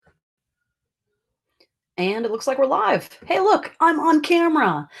And it looks like we're live. Hey, look, I'm on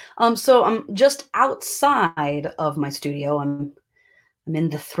camera. So I'm just outside of my studio. I'm in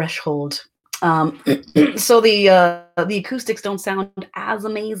the threshold. Um, so the acoustics don't sound as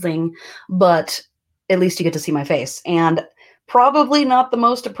amazing, but at least you get to see my face. And probably not the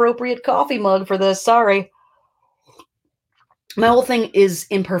most appropriate coffee mug for this. Sorry. My whole thing is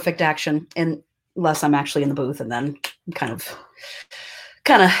imperfect action, unless I'm actually in the booth, and then kind of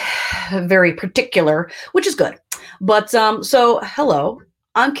kind of very particular, which is good. But so hello,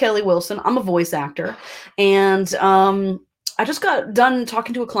 I'm Kelly Wilson. I'm a voice actor, and I just got done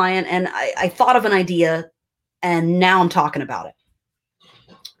talking to a client, and I thought of an idea, and now I'm talking about it.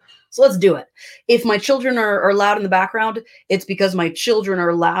 So let's do it. If my children are loud in the background, it's because my children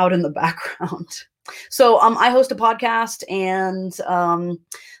are loud in the background. So I host a podcast, and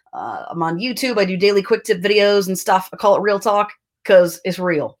I'm on YouTube. I do daily quick tip videos and stuff. I call it Real Talk because it's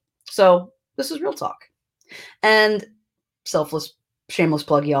real. So this is Real Talk. And selfless, shameless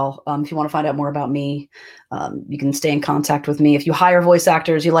plug, y'all. If you want to find out more about me, you can stay in contact with me. If you hire voice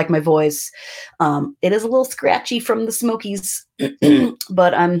actors, you like my voice. It is a little scratchy from the Smokies,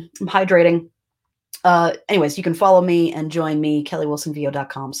 but I'm hydrating. Anyways, you can follow me and join me,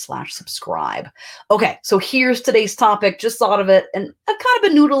 kellywilsonvo.com/subscribe. Okay, so here's today's topic. Just thought of it, and I've kind of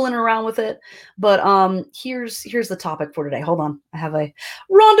been noodling around with it, but here's the topic for today. Hold on, I have a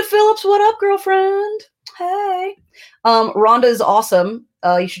Rhonda Phillips. What up, girlfriend? Hey, Rhonda is awesome.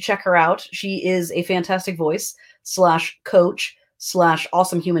 You should check her out. She is a fantastic voice / coach /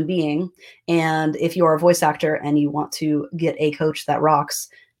 awesome human being. And if you are a voice actor and you want to get a coach that rocks,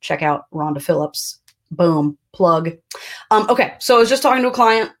 check out Rhonda Phillips. Boom, plug. Okay, so I was just talking to a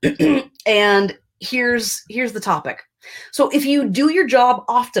client, and here's the topic. So if you do your job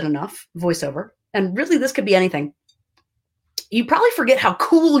often enough, voiceover, and really this could be anything, you probably forget how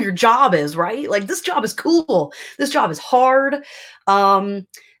cool your job is, right? Like, this job is cool. This job is hard. And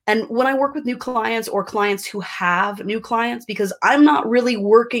when I work with new clients or clients who have new clients, because I'm not really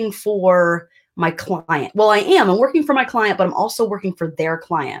working for my client. Well, I am. I'm working for my client, but I'm also working for their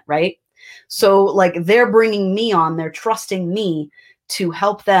client, right? So like, they're bringing me on, they're trusting me to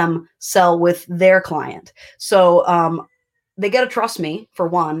help them sell with their client. So they got to trust me, for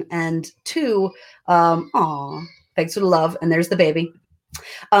one, and two, thanks for the love. And there's the baby.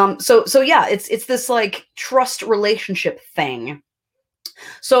 So yeah, it's this like trust relationship thing.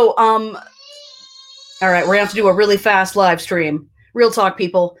 So all right, we're gonna have to do a really fast live stream. Real talk,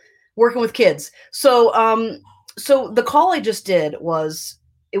 people. Working with kids. So so the call I just did was,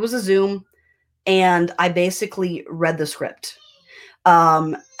 it was a Zoom, and I basically read the script.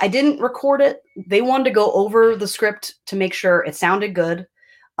 I didn't record it. They wanted to go over the script to make sure it sounded good,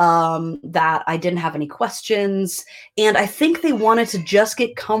 that I didn't have any questions. And I think they wanted to just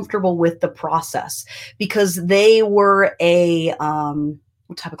get comfortable with the process, because they were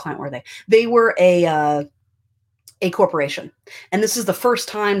what type of client were they? They were a corporation. And this is the first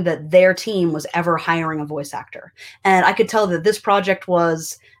time that their team was ever hiring a voice actor. And I could tell that this project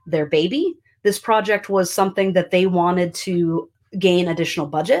was their baby. This project was something that they wanted to gain additional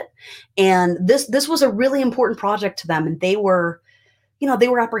budget. And this was a really important project to them. And they were, they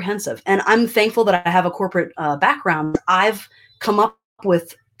were apprehensive. And I'm thankful that I have a corporate background. I've come up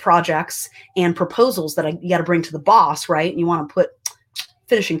with projects and proposals that you got to bring to the boss, right? And you want to put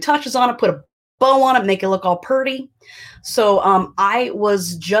finishing touches on it, put a bow on it, make it look all pretty. So I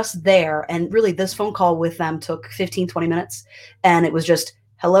was just there, and really this phone call with them took 15-20 minutes, and it was just,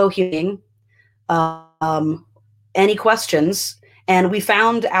 hello, human, any questions? And we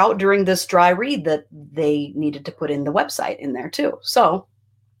found out during this dry read that they needed to put in the website in there too. So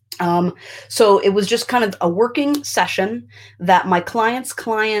it was just kind of a working session that my client's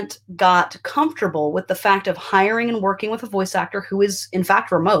client got comfortable with the fact of hiring and working with a voice actor who is in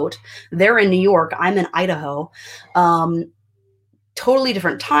fact remote. They're in New York. I'm in Idaho. Totally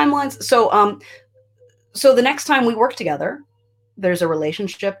different timelines. So the next time we work together, there's a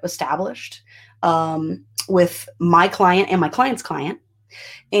relationship established with my client and my client's client.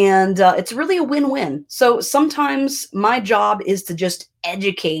 And it's really a win-win. So sometimes my job is to just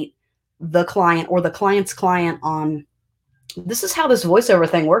educate the client or the client's client on, this is how this voiceover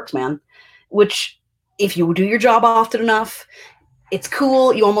thing works, man. Which, if you do your job often enough, it's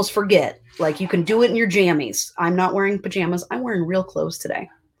cool. You almost forget. Like, you can do it in your jammies. I'm not wearing pajamas. I'm wearing real clothes today.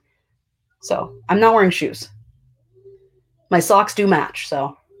 So I'm not wearing shoes. My socks do match.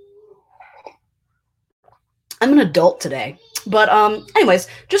 So I'm an adult today. But anyways,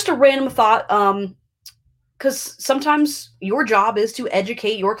 just a random thought, because sometimes your job is to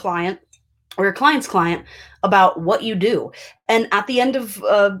educate your client or your client's client about what you do. And at the end of,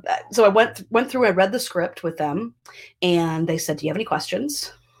 so I went through, I read the script with them, and they said, "Do you have any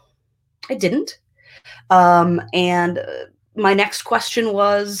questions?" I didn't. And my next question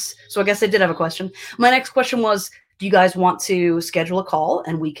was, so I guess I did have a question. My next question was, do you guys want to schedule a call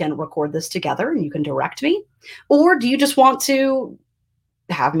and we can record this together and you can direct me? Or do you just want to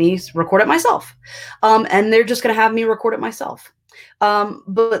have me record it myself? And they're just going to have me record it myself.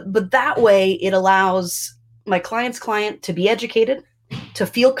 But that way it allows my client's client to be educated, to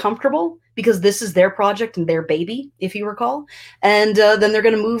feel comfortable, because this is their project and their baby, if you recall. And then they're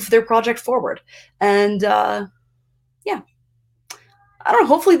going to move their project forward. And yeah, I don't know.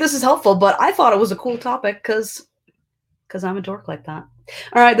 Hopefully this is helpful, but I thought it was a cool topic because I'm a dork like that.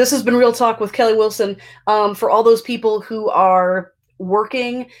 All right, this has been Real Talk with Kelly Wilson. For all those people who are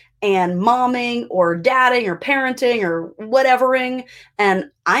working and momming or dadding or parenting or whatevering, and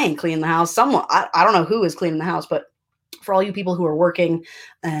I ain't cleaning the house. Someone, I don't know who is cleaning the house, but for all you people who are working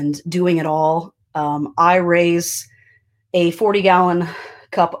and doing it all, I raise a 40-gallon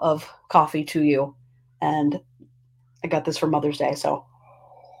cup of coffee to you, and I got this for Mother's Day, so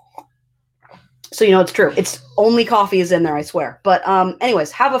you know it's true. It's only coffee is in there, I swear. But anyways,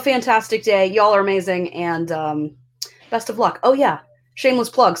 have a fantastic day. Y'all are amazing, and best of luck. Oh yeah, shameless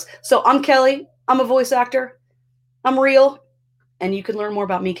plugs. So I'm Kelly. I'm a voice actor. I'm real. And you can learn more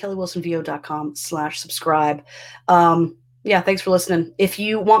about me, kellywilsonvo.com/subscribe. Yeah, thanks for listening. If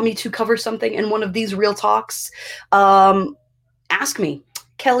you want me to cover something in one of these Real Talks, ask me.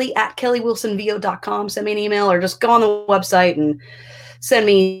 Kelly@kellywilsonvo.com. Send me an email or just go on the website and send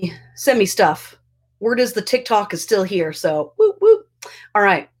me stuff. Word is the TikTok is still here, so whoop, whoop. All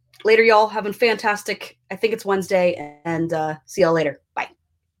right. Later, y'all. Having fantastic, I think it's Wednesday, and see y'all later.